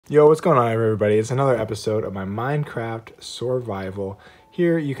Yo, what's going on everybody? It's another episode of my Minecraft survival.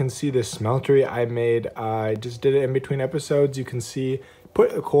 Here you can see this smeltery I made. I just did it in between episodes. You can see,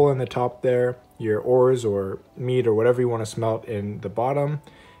 put a coal in the top there, your ores or meat or whatever you want to smelt in the bottom,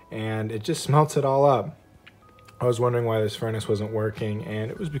 and it just smelts it all up. I was wondering why this furnace wasn't working,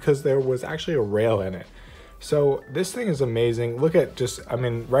 and it was because there was actually a rail in it. So this thing is amazing. Look at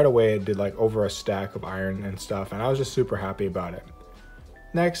right away it did like over a stack of iron and stuff, and I was just super happy about it.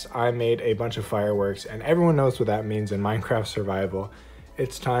 Next, I made a bunch of fireworks, and everyone knows what that means in Minecraft survival.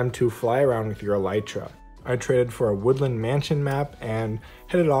 It's time to fly around with your elytra. I traded for a woodland mansion map and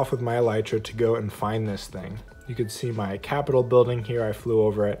headed off with my elytra to go and find this thing. You could see my Capitol building here. I flew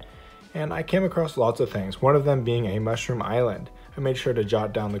over it, and I came across lots of things, one of them being a mushroom island. I made sure to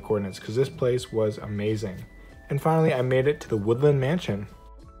jot down the coordinates because this place was amazing. And finally, I made it to the woodland mansion.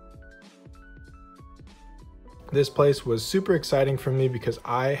 This place was super exciting for me because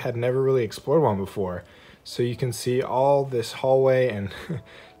I had never really explored one before. So you can see all this hallway and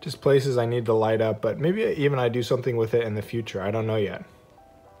just places I need to light up, but maybe even I do something with it in the future. I don't know yet.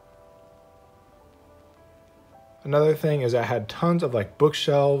 Another thing is I had tons of like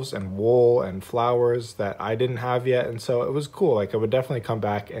bookshelves and wool and flowers that I didn't have yet, and so it was cool. Like I would definitely come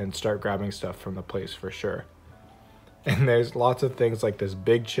back and start grabbing stuff from the place for sure. And there's lots of things like this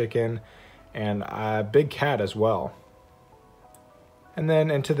big chicken and a big cat as well. And then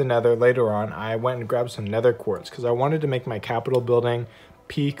into the nether later on, I went and grabbed some nether quartz because I wanted to make my Capitol building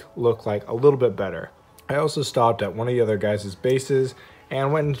peak look like a little bit better. I also stopped at one of the other guys' bases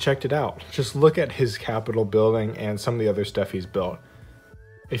and went and checked it out. Just look at his Capitol building and some of the other stuff he's built.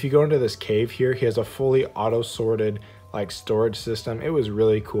 If you go into this cave here, he has a fully auto-sorted like storage system. It was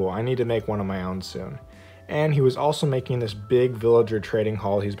really cool. I need to make one of my own soon. And he was also making this big villager trading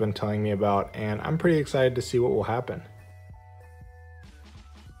hall he's been telling me about, and I'm pretty excited to see what will happen.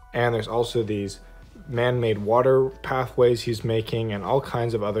 And there's also these man-made water pathways he's making and all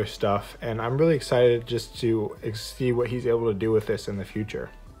kinds of other stuff, and I'm really excited just to see what he's able to do with this in the future.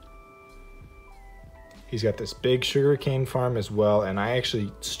 He's got this big sugarcane farm as well, and I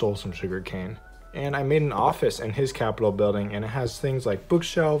actually stole some sugarcane. And I made an office in his Capitol building, and it has things like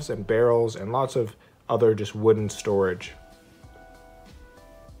bookshelves and barrels and lots of other just wooden storage.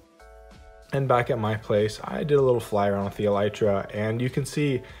 And back at my place, I did a little fly around with the elytra, and you can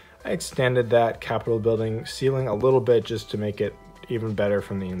see I extended that Capitol building ceiling a little bit just to make it even better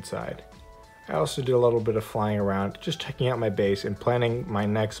from the inside. I also did a little bit of flying around, just checking out my base and planning my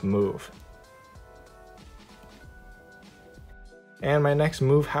next move. And my next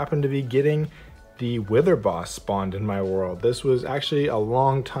move happened to be getting the Wither boss spawned in my world. This was actually a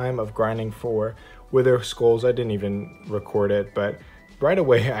long time of grinding for Wither skulls. I didn't even record it, but right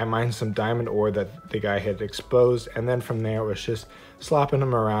away I mined some diamond ore that the guy had exposed, and then from there it was just slapping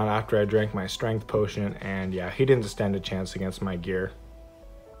him around after I drank my strength potion, and yeah, he didn't stand a chance against my gear.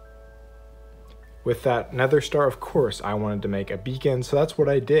 With that nether star, of course, I wanted to make a beacon, so that's what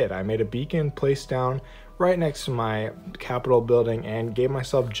I did. I made a beacon placed down right next to my Capitol building and gave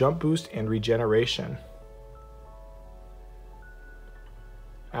myself jump boost and regeneration.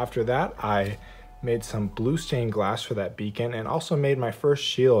 After that, I made some blue stained glass for that beacon and also made my first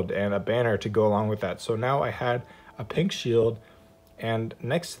shield and a banner to go along with that. So now I had a pink shield, and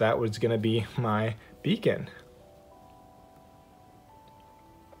next to that was going to be my beacon.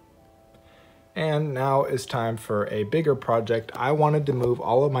 And now it's time for a bigger project. I wanted to move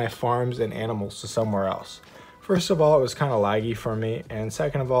all of my farms and animals to somewhere else. First of all, it was kind of laggy for me, and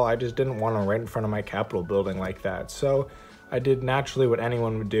second of all, I just didn't want them right in front of my Capitol building like that. So I did naturally what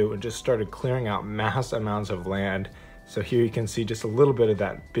anyone would do and just started clearing out mass amounts of land. So here you can see just a little bit of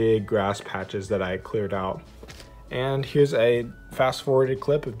that big grass patches that I cleared out. And here's a fast forwarded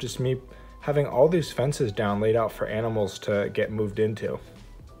clip of just me having all these fences down laid out for animals to get moved into.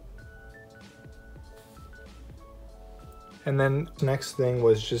 And then the next thing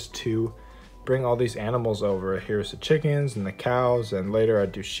was just to bring all these animals over. Here's the chickens and the cows, and later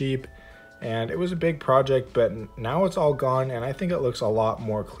I'd do sheep. And it was a big project, but now it's all gone, and I think it looks a lot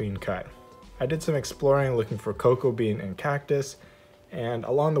more clean cut. I did some exploring looking for cocoa bean and cactus, and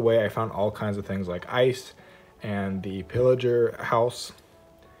along the way I found all kinds of things like ice and the pillager house,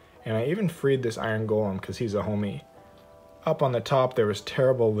 and I even freed this iron golem because he's a homie. Up on the top there was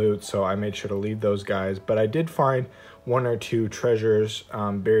terrible loot, so I made sure to leave those guys, but I did find one or two treasures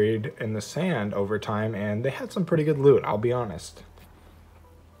buried in the sand over time, and they had some pretty good loot, I'll be honest.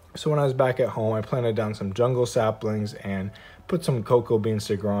 So when I was back at home, I planted down some jungle saplings and put some cocoa beans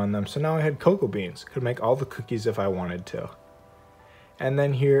to grow on them. So now I had cocoa beans, could make all the cookies if I wanted to. And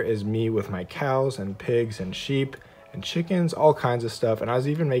then here is me with my cows and pigs and sheep and chickens, all kinds of stuff. And I was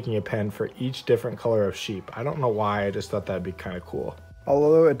even making a pen for each different color of sheep. I don't know why, I just thought that'd be kind of cool.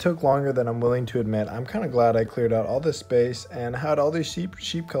 Although it took longer than I'm willing to admit, I'm kind of glad I cleared out all this space and had all these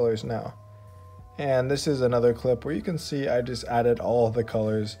sheep colors now. And this is another clip where you can see I just added all of the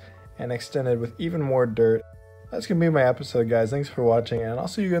colors and extended with even more dirt. That's gonna be my episode, guys. Thanks for watching, and I'll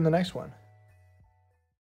see you in the next one.